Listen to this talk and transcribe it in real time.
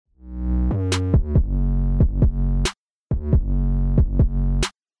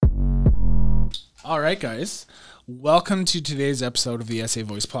All right, guys. Welcome to today's episode of the SA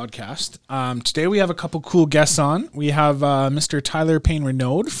Voice podcast. Today we have a couple cool guests on. We have Mr. Tyler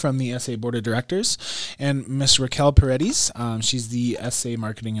Payne-Renaud from the SA Board of Directors and Miss Raquel Paredes. She's the SA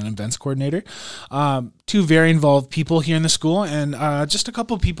Marketing and Events Coordinator. Two very involved people here in the school, and just a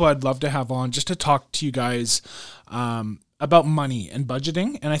couple of people I'd love to have on just to talk to you guys about money and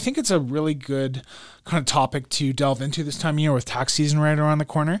budgeting. And I think it's a really good kind of topic to delve into this time of year with tax season right around the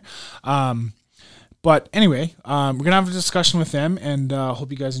corner. But anyway, we're going to have a discussion with them, and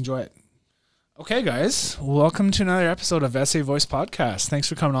hope you guys enjoy it. Okay, guys, welcome to another episode of SA Voice Podcast. Thanks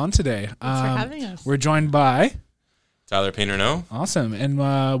for coming on today. Thanks for having us. We're joined by... Tyler Payne-Renaud. Awesome. And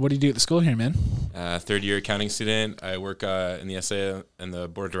what do you do at the school here, man? Third-year accounting student. I work in the SA and the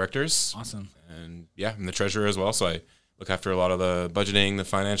board of directors. Awesome. And yeah, I'm the treasurer as well, so I look after a lot of the budgeting, the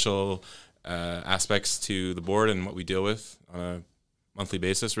financial aspects to the board and what we deal with on a monthly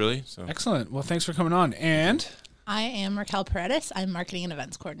basis, really. So excellent. Well, thanks for coming on. And I am Raquel Paredes. I'm Marketing and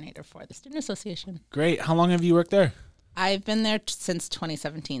Events Coordinator for the Student Association. Great. How long have you worked there? I've been there since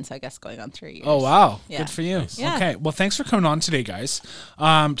 2017, so I guess going on 3 years. Oh, wow. Yeah. Good for you. Nice. Yeah. Okay. Well, thanks for coming on today, guys.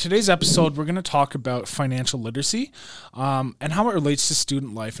 Today's episode, we're going to talk about financial literacy and how it relates to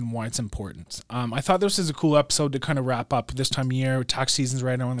student life and why it's important. I thought this was a cool episode to kind of wrap up this time of year. Tax season's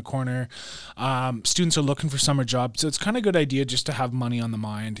right around the corner. Students are looking for summer jobs. So it's kind of a good idea just to have money on the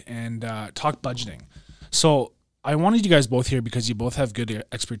mind and talk budgeting. So I wanted you guys both here because you both have good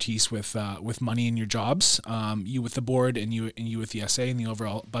expertise with money in your jobs. You with the board and you with the SA and the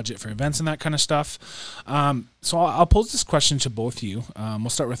overall budget for events and that kind of stuff. So I'll pose this question to both of you. We'll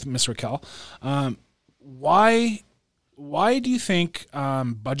start with Ms. Raquel. Why do you think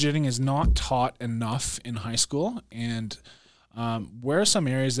budgeting is not taught enough in high school, and where are some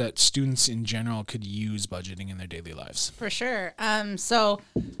areas that students in general could use budgeting in their daily lives? For sure. So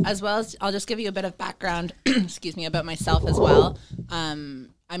as well as I'll just give you a bit of background, about myself as well.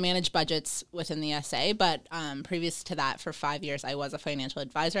 I manage budgets within the SA, but previous to that, for 5 years, I was a financial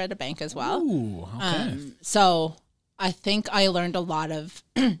advisor at a bank as well. Ooh, okay. So I think I learned a lot of,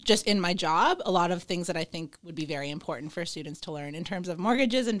 just in my job, a lot of things that I think would be very important for students to learn in terms of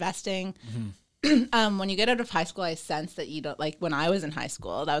mortgages, investing. Mm-hmm. When you get out of high school, I sense that you don't, like when I was in high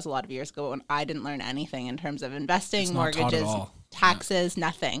school, that was a lot of years ago, when I didn't learn anything in terms of investing, mortgages, taxes,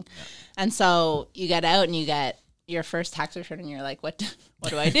 nothing. Yeah. And so you get out and you get your first tax return and you're like, what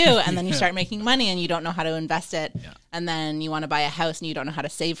do I do? And then you start making money and you don't know how to invest it. Yeah. And then you want to buy a house and you don't know how to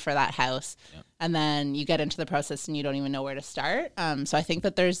save for that house. Yeah. And then you get into the process and you don't even know where to start. So I think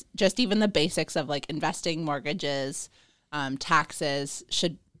that there's just even the basics of like investing, mortgages, taxes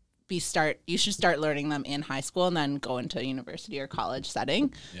you should start learning them in high school and then go into a university or college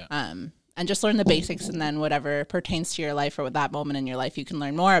setting. Yeah. And just learn the basics, and then whatever pertains to your life or that moment in your life you can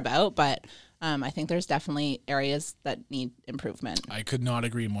learn more about. But I think there's definitely areas that need improvement. I could not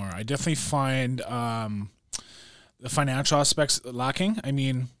agree more. I definitely find the financial aspects lacking. I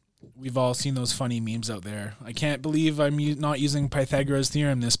mean, we've all seen those funny memes out there. I can't believe I'm not using Pythagoras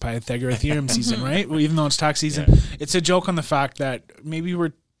theorem this Pythagoras theorem season, right? Well, even though it's tax season, It's a joke on the fact that maybe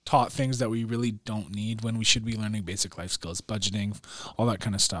we're taught things that we really don't need when we should be learning basic life skills, budgeting, all that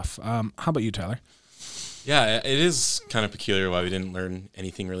kind of stuff. How about you, Tyler? Yeah, it is kind of peculiar why we didn't learn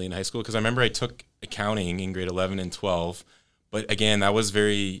anything really in high school, because I remember I took accounting in grade 11 and 12, but again, it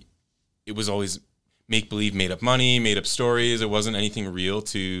was always make-believe, made-up money, made-up stories. It wasn't anything real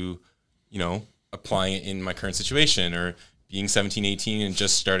to, applying it in my current situation, or being 17, 18 and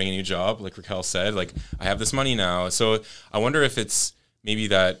just starting a new job, like Raquel said, like I have this money now. So I wonder if it's maybe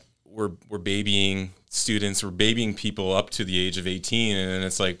that we're babying students, we're babying people up to the age of 18, and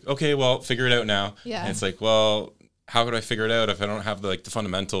it's like, okay, well, figure it out now. Yeah. And it's like, well, how could I figure it out if I don't have the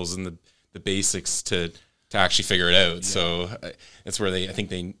fundamentals and the basics to actually figure it out? Yeah. So that's where I think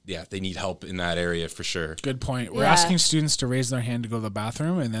they need help in that area for sure. Good point. We're asking students to raise their hand to go to the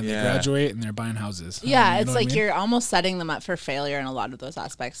bathroom, and then they graduate and they're buying houses. Yeah, it's like you're almost setting them up for failure in a lot of those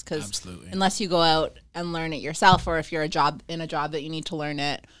aspects, because unless you go out and learn it yourself, or if you're in a job that you need to learn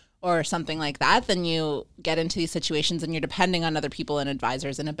it or something like that, then you get into these situations and you're depending on other people and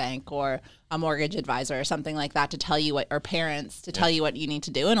advisors in a bank or a mortgage advisor or something like that to tell you or parents to tell you what you need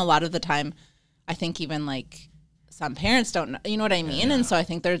to do. And a lot of the time, I think even like some parents don't know, you know what I mean? Yeah. And so I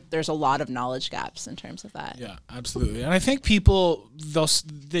think there's a lot of knowledge gaps in terms of that. Yeah, absolutely. And I think people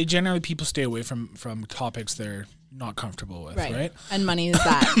stay away from topics they're not comfortable with, right? And money is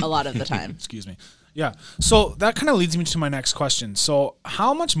that a lot of the time. Excuse me. Yeah. So that kind of leads me to my next question. So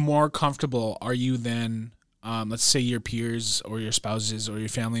how much more comfortable are you then let's say your peers or your spouses or your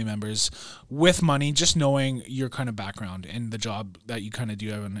family members with money, just knowing your kind of background and the job that you kind of do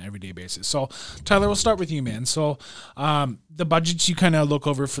have on an everyday basis. So Tyler, we'll start with you, man. So the budgets you kind of look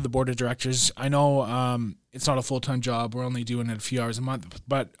over for the board of directors, I know it's not a full-time job. We're only doing it a few hours a month,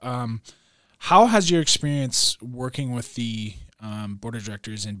 but how has your experience working with the board of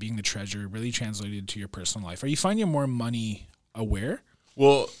directors and being the treasurer really translated to your personal life? Are you finding more money aware?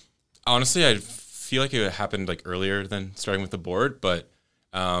 Well, honestly, I feel like it happened like earlier than starting with the board, but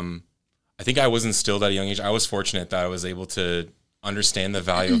I think I was instilled at a young age. I was fortunate that I was able to understand the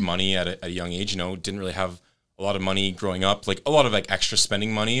value of money at a young age. Didn't really have a lot of money growing up, like a lot of like extra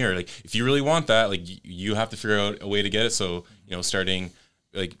spending money, or like if you really want that, like you have to figure out a way to get it. So, starting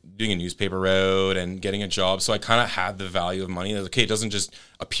like doing a newspaper route and getting a job. So I kind of had the value of money. Okay, it doesn't just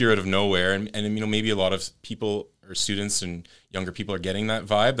appear out of nowhere. And maybe a lot of people or students and younger people are getting that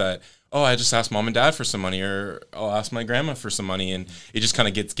vibe that, oh, I just asked mom and dad for some money, or I'll ask my grandma for some money. And it just kind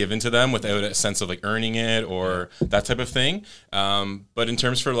of gets given to them without a sense of like earning it or that type of thing. But in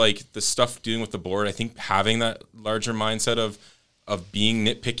terms for like the stuff doing with the board, I think having that larger mindset of being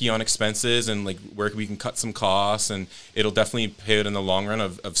nitpicky on expenses and like where we can cut some costs, and it'll definitely pay out in the long run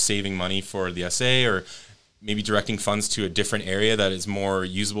of saving money for the SA, or maybe directing funds to a different area that is more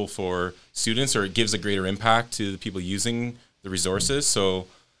usable for students, or it gives a greater impact to the people using the resources. So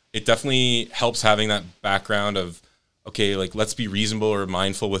it definitely helps having that background of, okay, like let's be reasonable or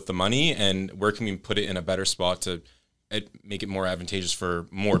mindful with the money, and where can we put it in a better spot to make it more advantageous for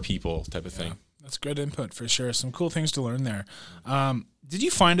more people type of thing. That's good input for sure. Some cool things to learn there. Did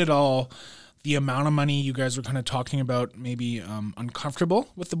you find it all, the amount of money you guys were kind of talking about, maybe uncomfortable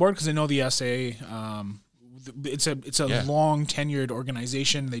with the board? Because I know the SA, it's a long tenured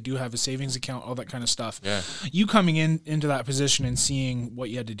organization. They do have a savings account, all that kind of stuff. Yeah. You coming into that position and seeing what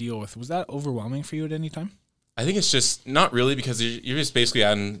you had to deal with, was that overwhelming for you at any time? I think it's just not really, because you're just basically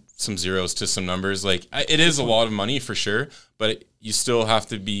adding some zeros to some numbers. Like it is a lot of money for sure, but you still have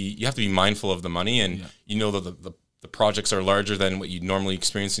to be mindful of the money, and that the projects are larger than what you normally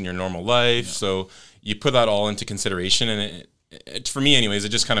experience in your normal life. Yeah. So you put that all into consideration, and it for me anyways, it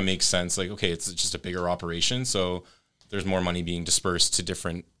just kind of makes sense. Like, okay, it's just a bigger operation, so there's more money being dispersed to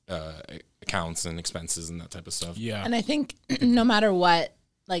different accounts and expenses and that type of stuff. Yeah. And I think no matter what,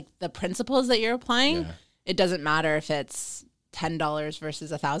 like the principles that you're applying, it doesn't matter if it's $10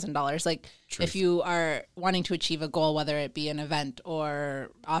 versus $1,000. Like Truth. If you are wanting to achieve a goal, whether it be an event or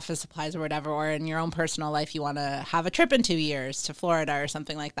office supplies or whatever, or in your own personal life, you want to have a trip in 2 years to Florida or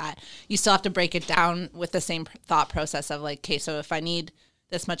something like that, you still have to break it down with the same thought process of like, okay, so if I need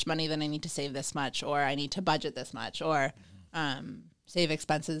this much money, then I need to save this much, or I need to budget this much, or save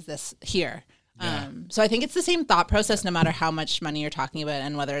expenses this here. Yeah. So I think it's the same thought process no matter how much money you're talking about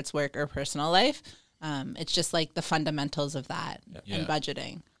and whether it's work or personal life. It's just like the fundamentals of that and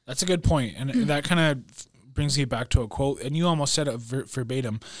budgeting. That's a good point. And that kind of brings me back to a quote, and you almost said it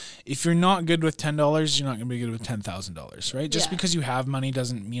verbatim. If you're not good with $10, you're not going to be good with $10,000, right? Just because you have money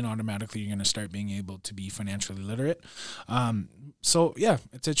doesn't mean automatically you're going to start being able to be financially literate. So yeah,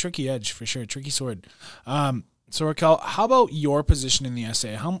 it's a tricky edge for sure, tricky sword. So Raquel, how about your position in the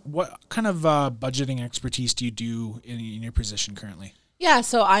SA? What kind of budgeting expertise do you do in your position currently? Yeah,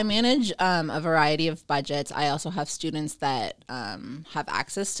 so I manage a variety of budgets. I also have students that have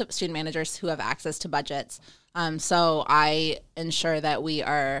access to, student managers who have access to budgets. So I ensure that we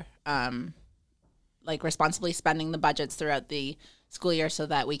are responsibly spending the budgets throughout the school year, so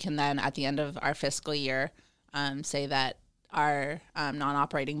that we can then at the end of our fiscal year say that our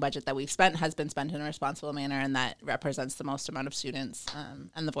non-operating budget that we've spent has been spent in a responsible manner, and that represents the most amount of students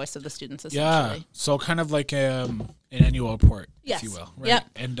and the voice of the students, essentially. Yeah, so kind of like an annual report, yes. if you will. Right? Yep.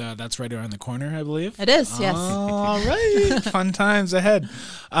 And that's right around the corner, I believe. It is, yes. All right. Fun times ahead.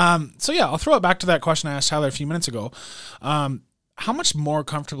 So yeah, I'll throw it back to that question I asked Tyler a few minutes ago. How much more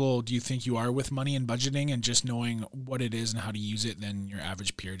comfortable do you think you are with money and budgeting and just knowing what it is and how to use it than your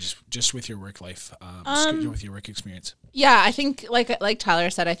average peer, just with your work life, with your work experience? Yeah, I think like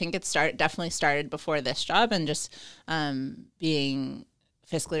Tyler said, I think it definitely started before this job, and just being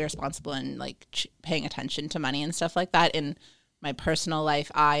fiscally responsible and paying attention to money and stuff like that. In my personal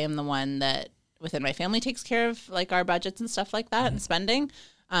life, I am the one that within my family takes care of our budgets and stuff like that, and spending,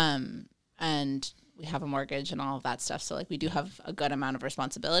 and we have a mortgage and all of that stuff. So we do have a good amount of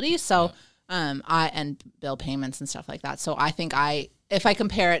responsibility. So and bill payments and stuff like that. So I think if I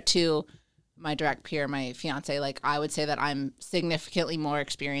compare it to my direct peer, my fiance, I would say that I'm significantly more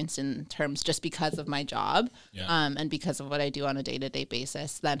experienced in terms just because of my job and because of what I do on a day-to-day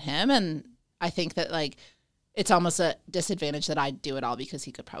basis than him. And I think that it's almost a disadvantage that I do it all because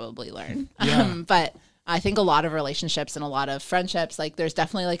he could probably learn. Yeah. But I think a lot of relationships and a lot of friendships, like there's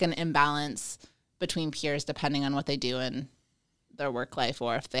definitely like an imbalance between peers depending on what they do in their work life,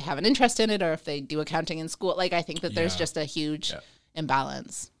 or if they have an interest in it, or if they do accounting in school. Like I think that there's just a huge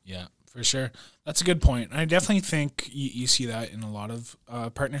imbalance. Yeah, for sure. That's a good point. I definitely think you see that in a lot of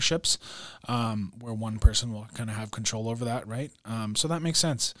partnerships where one person will kind of have control over that, right? So that makes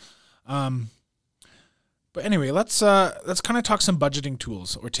sense. But anyway, let's kind of talk some budgeting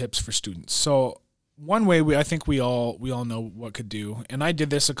tools or tips for students. So one way I think we all know what could do, and I did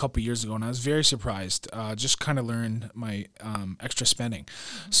this a couple years ago, and I was very surprised. Just kind of learned my extra spending.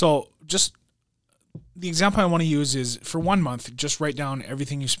 So just the example I want to use is for 1 month, just write down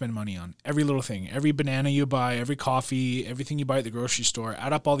everything you spend money on, every little thing, every banana you buy, every coffee, everything you buy at the grocery store,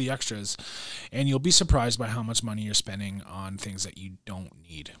 add up all the extras, and you'll be surprised by how much money you're spending on things that you don't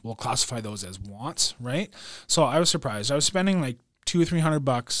need. We'll classify those as wants, right? So I was surprised. I was spending like $200 or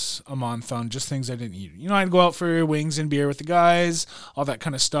 $300 a month on just things I didn't need. You know, I'd go out for wings and beer with the guys, all that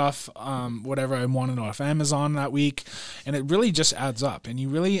kind of stuff, whatever I wanted off Amazon that week. And it really just adds up. And you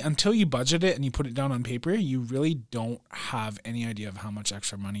really, until you budget it and you put it down on paper, you really don't have any idea of how much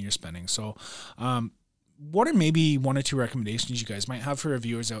extra money you're spending. So, what are maybe 1 or 2 recommendations you guys might have for our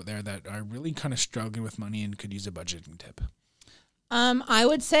viewers out there that are really kind of struggling with money and could use a budgeting tip? I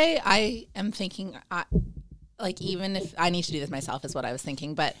would say I am thinking... like even if I need to do this myself is what I was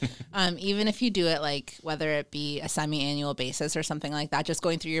thinking, but even if you do it like whether it be a semi-annual basis or something like that, just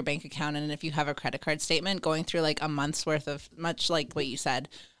going through your bank account, and if you have a credit card statement, going through like a month's worth of, much like what you said,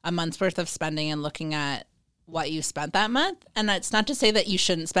 a month's worth of spending and looking at what you spent that month. And it's not to say that you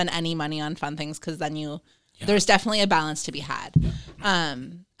shouldn't spend any money on fun things, because then there's definitely a balance to be had.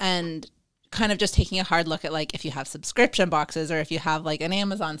 And kind of just taking a hard look at like if you have subscription boxes, or if you have like an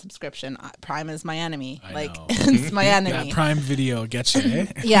Amazon subscription. Prime is my enemy. It's my enemy. Yeah, Prime Video gets you, eh?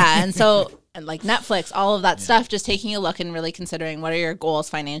 Yeah, and like Netflix, all of that stuff, just taking a look and really considering what are your goals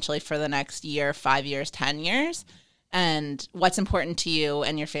financially for the next year, 5 years, 10 years, and what's important to you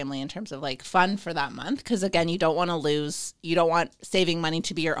and your family in terms of like fun for that month. Because again, you don't want saving money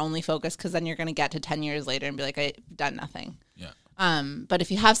to be your only focus, because then you're going to get to 10 years later and be like, I've done nothing. Yeah. But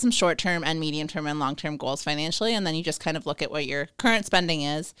if you have some short-term and medium-term and long-term goals financially, and then you just kind of look at what your current spending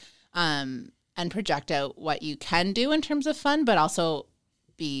is, and project out what you can do in terms of fun, but also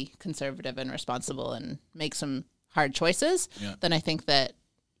be conservative and responsible and make some hard choices, then I think that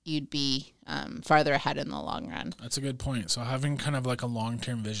you'd be farther ahead in the long run. That's a good point. So having kind of like a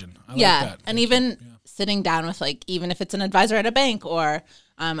long-term vision. I like that. And even sitting down with like, even if it's an advisor at a bank or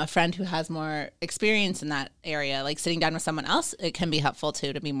a friend who has more experience in that area, like sitting down with someone else, it can be helpful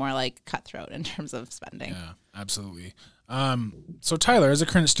too, to be more like cutthroat in terms of spending. Yeah, absolutely. So Tyler, as a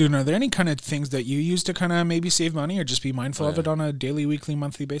current student, are there any kind of things that you use to kind of maybe save money or just be mindful of it on a daily, weekly,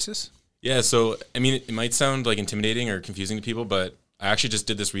 monthly basis? Yeah, so I mean, it might sound like intimidating or confusing to people, but I actually just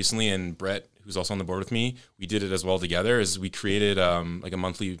did this recently, and Brett, who's also on the board with me, we did it as well together. Is we created like a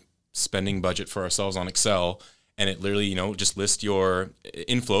monthly spending budget for ourselves on Excel, and it literally, just list your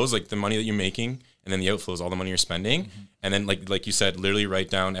inflows, like the money that you're making, and then the outflows, all the money you're spending, and then like you said, literally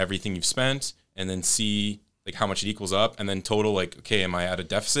write down everything you've spent, and then see like how much it equals up, and then total like, okay, am I at a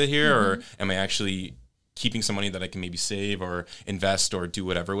deficit here, or am I actually keeping some money that I can maybe save or invest or do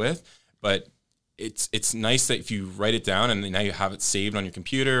whatever with? But it's nice that if you write it down and now you have it saved on your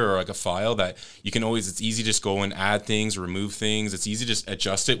computer or like a file that you can always, it's easy to just go and add things, remove things. It's easy to just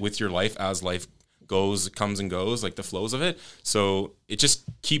adjust it with your life as life goes, comes and goes, like the flows of it. So it just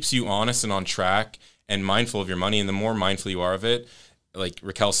keeps you honest and on track and mindful of your money. And the more mindful you are of it, like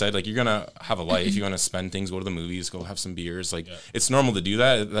Raquel said, like you're going to have a life, you're going to spend things, go to the movies, go have some beers. Like it's normal to do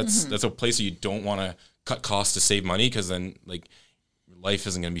that. That's a place that you don't want to cut costs to save money, because then like life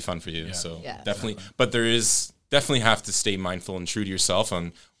isn't going to be fun for you. Yeah. So definitely, but there is definitely have to stay mindful and true to yourself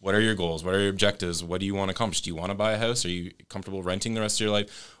on what are your goals, what are your objectives, what do you want to accomplish? Do you want to buy a house? Are you comfortable renting the rest of your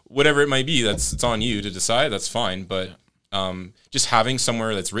life? Whatever it might be, it's on you to decide. That's fine. But just having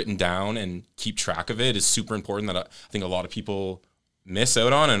somewhere that's written down and keep track of it is super important, that I think a lot of people miss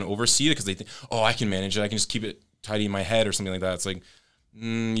out on and oversee it because they think, oh, I can manage it. I can just keep it tidy in my head or something like that. It's like,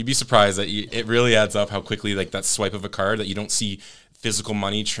 you'd be surprised that it really adds up how quickly, like that swipe of a card that you don't see physical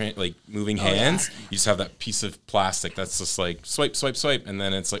money like moving hands. You just have that piece of plastic that's just like swipe, swipe, swipe, and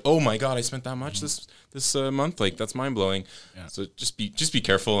then it's like, oh my god, I spent that much this month. Like that's mind blowing. So just be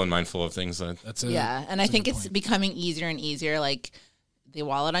careful and mindful of things. And I think it's becoming easier and easier. Like the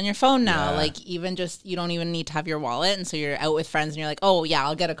wallet on your phone now. Yeah. Like even just, you don't even need to have your wallet. And so you're out with friends and you're like, oh yeah,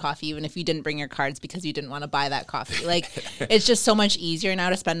 I'll get a coffee even if you didn't bring your cards because you didn't want to buy that coffee. Like it's just so much easier now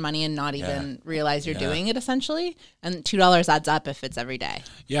to spend money and not even realize you're doing it essentially. And $2 adds up if it's every day.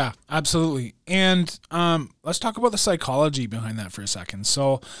 Yeah, absolutely. And let's talk about the psychology behind that for a second.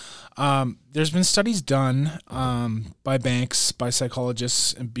 So there's been studies done by banks, by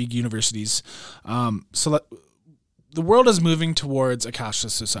psychologists, and big universities. The world is moving towards a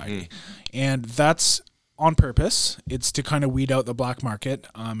cashless society, and that's on purpose. It's to kind of weed out the black market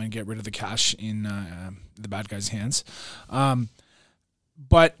and get rid of the cash in the bad guys' hands.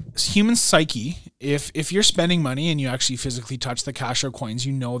 But human psyche, if you're spending money and you actually physically touch the cash or coins,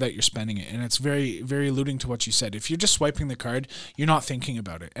 you know that you're spending it. And it's very, very alluding to what you said. If you're just swiping the card, you're not thinking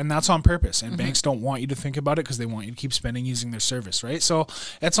about it. And that's on purpose. And banks don't want you to think about it because they want you to keep spending using their service, right? So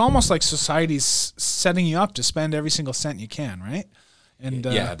it's almost like society's setting you up to spend every single cent you can, right? And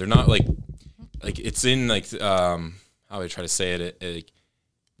they're not like it's in like, how do I try to say it? Like,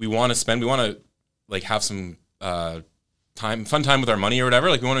 we want to like have some, fun time with our money or whatever.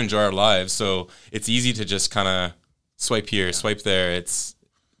 Like we want to enjoy our lives. So it's easy to just kind of swipe here, swipe there.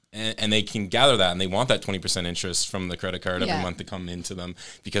 And they can gather that and they want that 20% interest from the credit card every month to come into them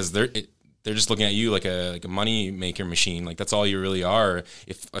because they're just looking at you like a money maker machine. Like that's all you really are.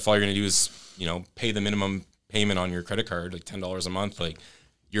 If all you're going to do is, pay the minimum payment on your credit card, like $10 a month, like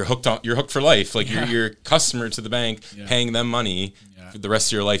you're hooked for life. Like you're a customer to the bank, paying them money for the rest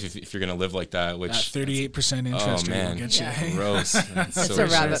of your life if you're going to live like that. Which that 38% interest rate will get you. Gross. It's a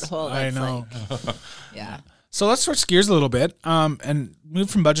rabbit hole. I know. Yeah. So let's switch gears a little bit and move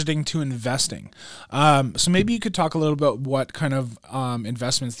from budgeting to investing. So maybe you could talk a little about what kind of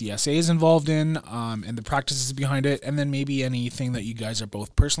investments the SA is involved in and the practices behind it, and then maybe anything that you guys are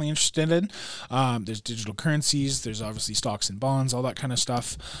both personally interested in. There's digital currencies, there's obviously stocks and bonds, all that kind of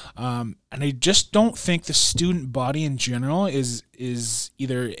stuff. And I just don't think the student body in general is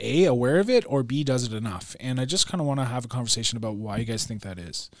either A, aware of it, or B, does it enough. And I just kind of want to have a conversation about why you guys think that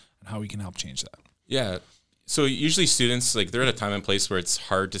is and how we can help change that. Yeah. So usually students, like they're at a time and place where it's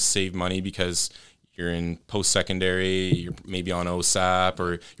hard to save money because you're in post-secondary, you're maybe on OSAP,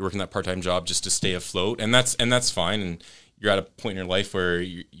 or you're working that part-time job just to stay afloat. And that's fine. And you're at a point in your life where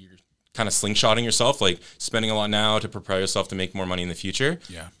you're kind of slingshotting yourself, like spending a lot now to prepare yourself to make more money in the future.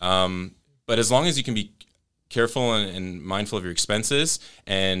 Yeah. But as long as you can be careful and mindful of your expenses,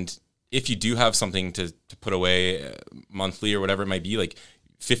 and if you do have something to put away monthly or whatever it might be, like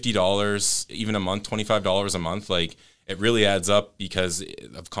 $50 even a month, $25 a month, like it really adds up because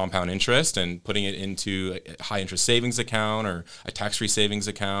of compound interest, and putting it into a high interest savings account or a tax-free savings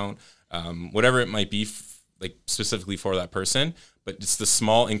account, whatever it might be, like specifically for that person. But it's the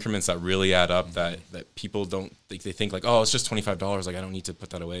small increments that really add up that people don't think. They think like, oh, it's just $25. Like I don't need to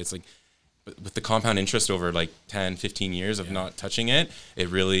put that away. It's like, but with the compound interest over like 10, 15 years of not touching it, it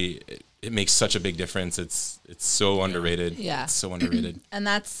really, it makes such a big difference. It's so underrated. Yeah. It's so underrated. And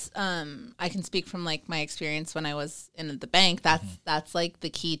that's, I can speak from like my experience when I was in the bank. That's like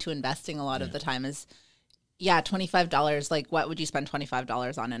the key to investing a lot of the time is, $25. Like what would you spend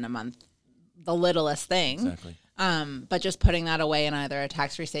 $25 on in a month? The littlest thing. Exactly. But just putting that away in either a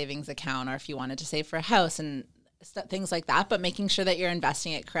tax-free savings account, or if you wanted to save for a house and things like that, but making sure that you're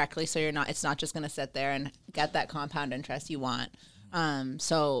investing it correctly. So it's not just going to sit there and get that compound interest you want. And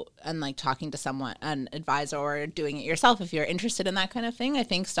like talking to someone, an advisor, or doing it yourself if you're interested in that kind of thing. I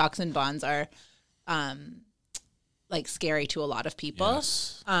think stocks and bonds are like scary to a lot of people,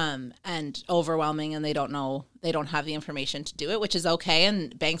 and overwhelming, and they don't have the information to do it, which is okay.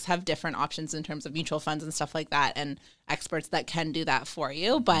 And banks have different options in terms of mutual funds and stuff like that, and experts that can do that for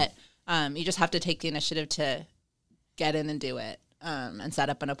you. But you just have to take the initiative to get in and do it, and set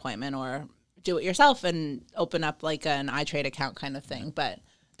up an appointment or do it yourself and open up like an iTrade account kind of thing. But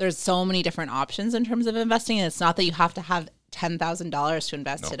there's so many different options in terms of investing. And it's not that you have to have $10,000 to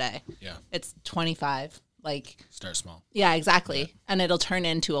invest today. Yeah. It's 25. Like start small. Yeah, exactly. Yeah. And it'll turn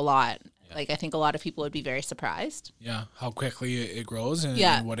into a lot. Yeah. Like I think a lot of people would be very surprised. Yeah. How quickly it grows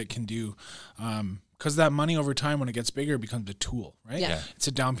and what it can do. Because that money over time, when it gets bigger, becomes a tool, right? Yeah. It's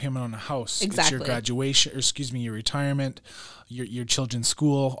a down payment on a house. Exactly. It's your graduation, your retirement, your children's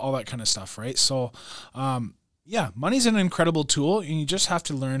school, all that kind of stuff, right? So, money's an incredible tool, and you just have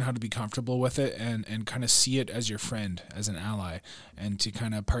to learn how to be comfortable with it and kind of see it as your friend, as an ally, and to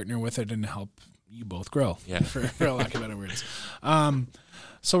kind of partner with it and help you both grow, for lack of better words.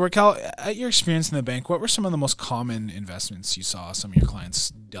 So Raquel, at your experience in the bank, what were some of the most common investments you saw some of your clients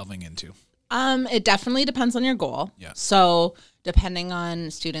delving into? It definitely depends on your goal. Yeah. So depending on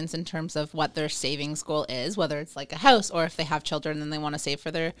students in terms of what their savings goal is, whether it's like a house or if they have children and they want to save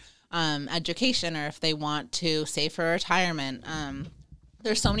for their education, or if they want to save for retirement.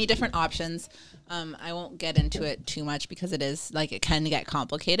 There's so many different options. I won't get into it too much because it can get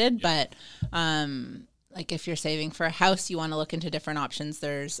complicated, but like if you're saving for a house, you want to look into different options.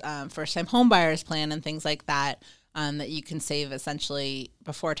 There's first time home buyers plan and things like that. That you can save essentially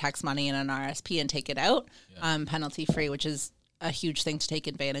before tax money in an RSP and take it out penalty free, which is a huge thing to take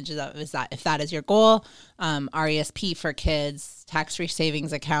advantage of, is that if that is your goal. RESP for kids, tax-free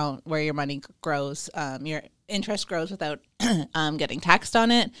savings account where your money grows, your interest grows without getting taxed on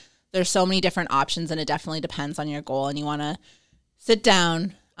it. There's so many different options, and it definitely depends on your goal, and you want to sit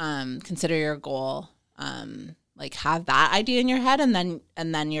down, consider your goal, like have that idea in your head, and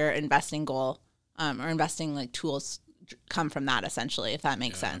then your investing goal or investing like tools come from that, essentially, if that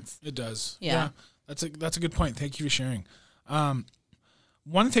makes sense. It does. Yeah. That's a good point. Thank you for sharing.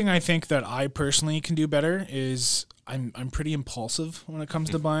 One thing I think that I personally can do better is I'm pretty impulsive when it comes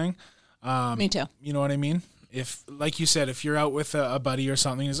to buying. Me too. You know what I mean? If, like you said, if you're out with a buddy or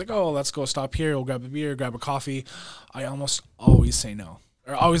something, he's like, oh, let's go stop here, we'll grab a beer, grab a coffee. I almost always say no.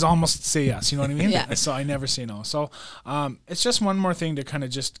 Or always almost say yes, you know what I mean? Yeah. So I never say no. So it's just one more thing to kind of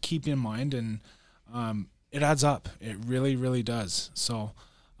just keep in mind, and it adds up. It really, really does. So,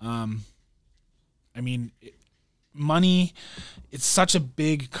 money, it's such a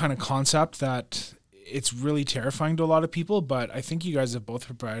big kind of concept that it's really terrifying to a lot of people, but I think you guys have both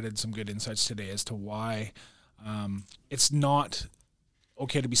provided some good insights today as to why it's not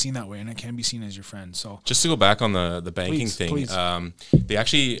okay to be seen that way, and it can be seen as your friend. So just to go back on the banking thing, please. They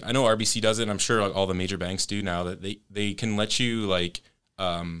actually, I know RBC does it, and I'm sure all the major banks do now, that they can let you like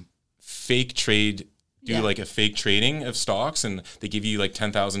fake trade, like a fake trading of stocks, and they give you like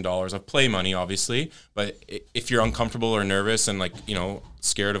 $10,000 of play money, obviously. But if you're uncomfortable or nervous and like, you know,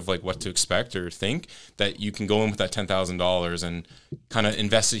 scared of like what to expect or think, that you can go in with that $10,000 and kind of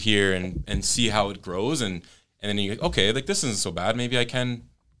invest it here and see how it grows. And then you're like, okay, like this isn't so bad. Maybe I can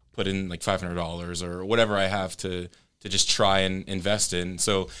put in like $500 or whatever I have to just try and invest in.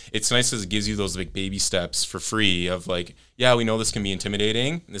 So it's nice because it gives you those like baby steps for free of like, yeah, we know this can be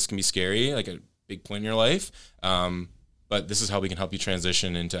intimidating. This can be scary, like a big point in your life. But this is how we can help you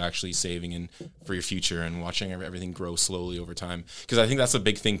transition into actually saving and for your future and watching everything grow slowly over time. Because I think that's a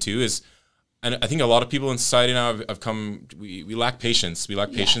big thing too, is, and I think a lot of people in society now have come, we lack patience. We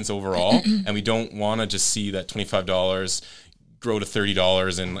lack patience overall, and we don't want to just see that $25 grow to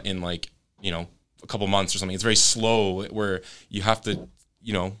 $30 in like, you know, a couple months or something. It's very slow, where you have to,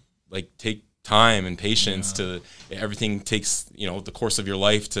 you know, like take time and patience to, everything takes, you know, the course of your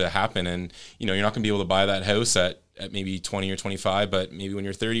life to happen. And, you know, you're not going to be able to buy that house at maybe 20 or 25, but maybe when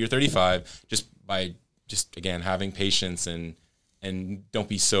you're 30 or 35, just by again, having patience and don't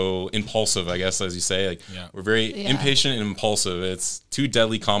be so impulsive, I guess, as you say. Like, we're very impatient and impulsive. It's two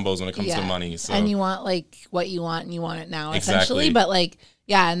deadly combos when it comes to money. So. And you want like what you want, and you want it now, essentially. But like,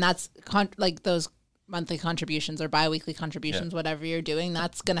 and that's like those monthly contributions or biweekly contributions, whatever you're doing,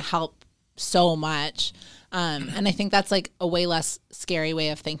 that's going to help so much. And I think that's like a way less scary way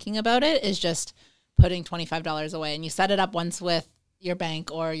of thinking about it, is just putting $25 away, and you set it up once with your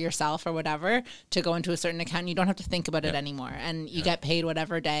bank or yourself or whatever to go into a certain account. You don't have to think about it anymore, and you get paid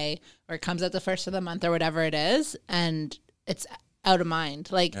whatever day, or it comes out the first of the month or whatever it is, and it's out of mind.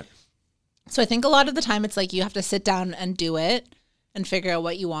 Like, so I think a lot of the time it's like you have to sit down and do it and figure out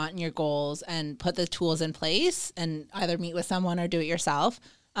what you want and your goals and put the tools in place and either meet with someone or do it yourself.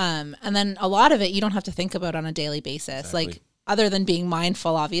 And then a lot of it you don't have to think about on a daily basis, like other than being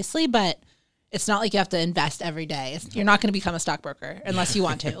mindful, obviously, but it's not like you have to invest every day. You're not going to become a stockbroker unless you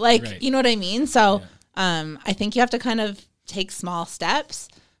want to. Like, you know what I mean? So I think you have to kind of take small steps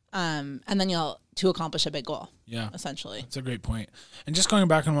and then to accomplish a big goal. Yeah. Essentially. That's a great point. And just going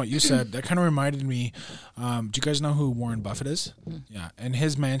back on what you said, that kind of reminded me, do you guys know who Warren Buffett is? Yeah. And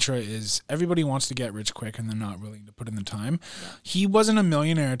his mantra is everybody wants to get rich quick and they're not willing to put in the time. He wasn't a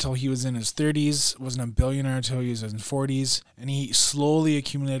millionaire until he was in his 30s, wasn't a billionaire until he was in his 40s, and he slowly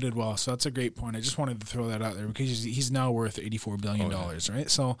accumulated wealth. So that's a great point. I just wanted to throw that out there because he's now worth $84 billion, right?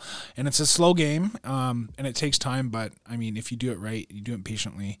 So, and it's a slow game, and it takes time, but I mean, if you do it right, you do it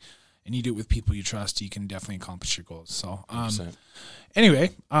patiently, and you do it with people you trust, you can definitely accomplish your goals. So,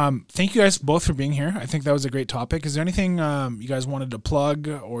 anyway, thank you guys both for being here. I think that was a great topic. Is there anything you guys wanted to plug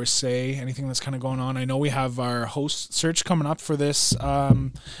or say, anything that's kind of going on? I know we have our host search coming up for this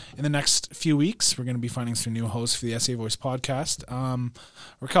in the next few weeks. We're going to be finding some new hosts for the SA Voice podcast.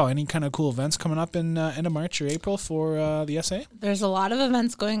 Raquel, any kind of cool events coming up in end of March or April for the SA? There's a lot of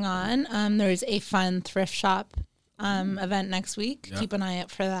events going on. There's a fun thrift shop event next week. Yeah. Keep an eye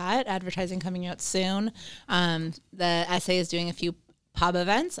out for that. Advertising coming out soon. The SA is doing a few pub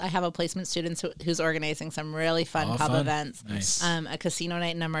events. I have a placement student who's organizing some really fun pub events. Nice. A casino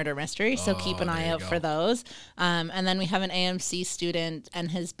night and a murder mystery. So keep an eye out for those. And then we have an AMC student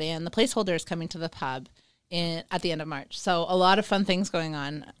and his band, The Placeholders, coming to the pub at the end of March. So a lot of fun things going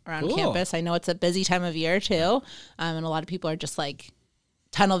on around campus. I know it's a busy time of year too. And a lot of people are just like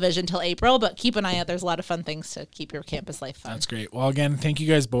tunnel vision till April, but keep an eye out. There's a lot of fun things to keep your campus life fun. That's great. Well, again, thank you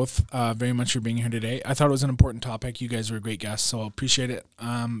guys both very much for being here today. I thought it was an important topic. You guys were great guests, so appreciate it.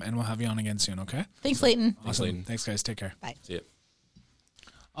 And we'll have you on again soon, okay? Thanks, Leighton. Awesome. Leighton. Thanks, guys. Take care. Bye. See ya.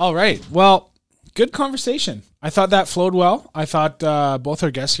 All right. Well, good conversation. I thought that flowed well. I thought both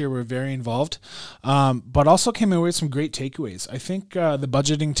our guests here were very involved, but also came away with some great takeaways. I think the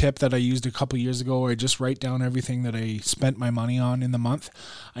budgeting tip that I used a couple years ago, where I just write down everything that I spent my money on in the month,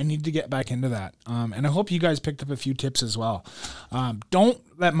 I need to get back into that. And I hope you guys picked up a few tips as well. Don't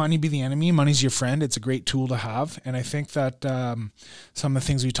let money be the enemy. Money's your friend. It's a great tool to have. And I think that some of the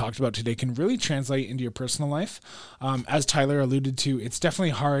things we talked about today can really translate into your personal life. As Tyler alluded to, it's definitely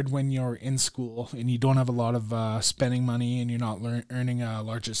hard when you're in school and you don't have a lot of spending money and you're not earning a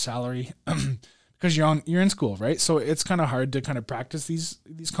larger salary because you're in school, right? So it's kind of hard to kind of practice these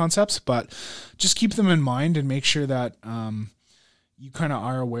concepts, but just keep them in mind and make sure that you kind of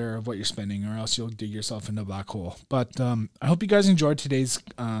are aware of what you're spending, or else you'll dig yourself into a black hole. But I hope you guys enjoyed today's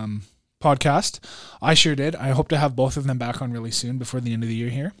podcast. I sure did. I hope to have both of them back on really soon before the end of the year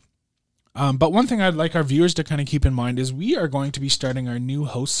here. But one thing I'd like our viewers to kind of keep in mind is we are going to be starting our new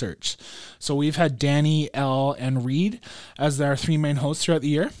host search. So we've had Danny, Elle, and Reed as our three main hosts throughout the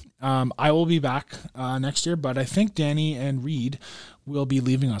year. I will be back next year, but I think Danny and Reed will be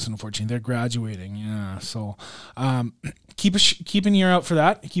leaving us, unfortunately. They're graduating. Yeah. So keep an ear out for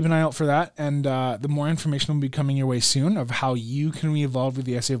that. Keep an eye out for that. And the more information will be coming your way soon of how you can be involved with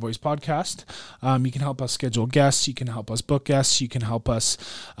the SA Voice podcast. You can help us schedule guests. You can help us book guests. You can help us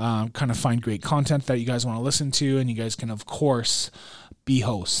kind of find great content that you guys want to listen to. And you guys can, of course, be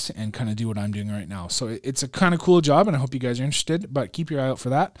hosts and kind of do what I'm doing right now. So it's a kind of cool job, and I hope you guys are interested, but keep your eye out for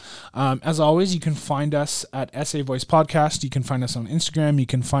that. As always, you can find us at SA Voice Podcast. You can find us on Instagram. You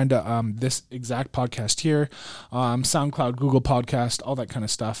can find this exact podcast here, SoundCloud, Google Podcast, all that kind of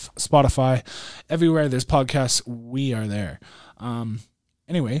stuff, Spotify, everywhere there's podcasts, we are there.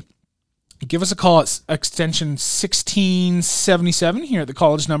 Anyway, give us a call at extension 1677 here at the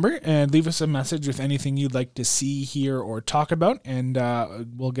college number, and leave us a message with anything you'd like to see, hear, or talk about, and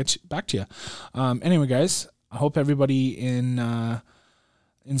we'll get back to you. Anyway, guys, I hope everybody in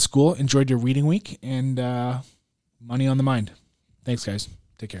school enjoyed your reading week, and money on the mind. Thanks, guys.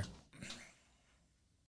 Take care.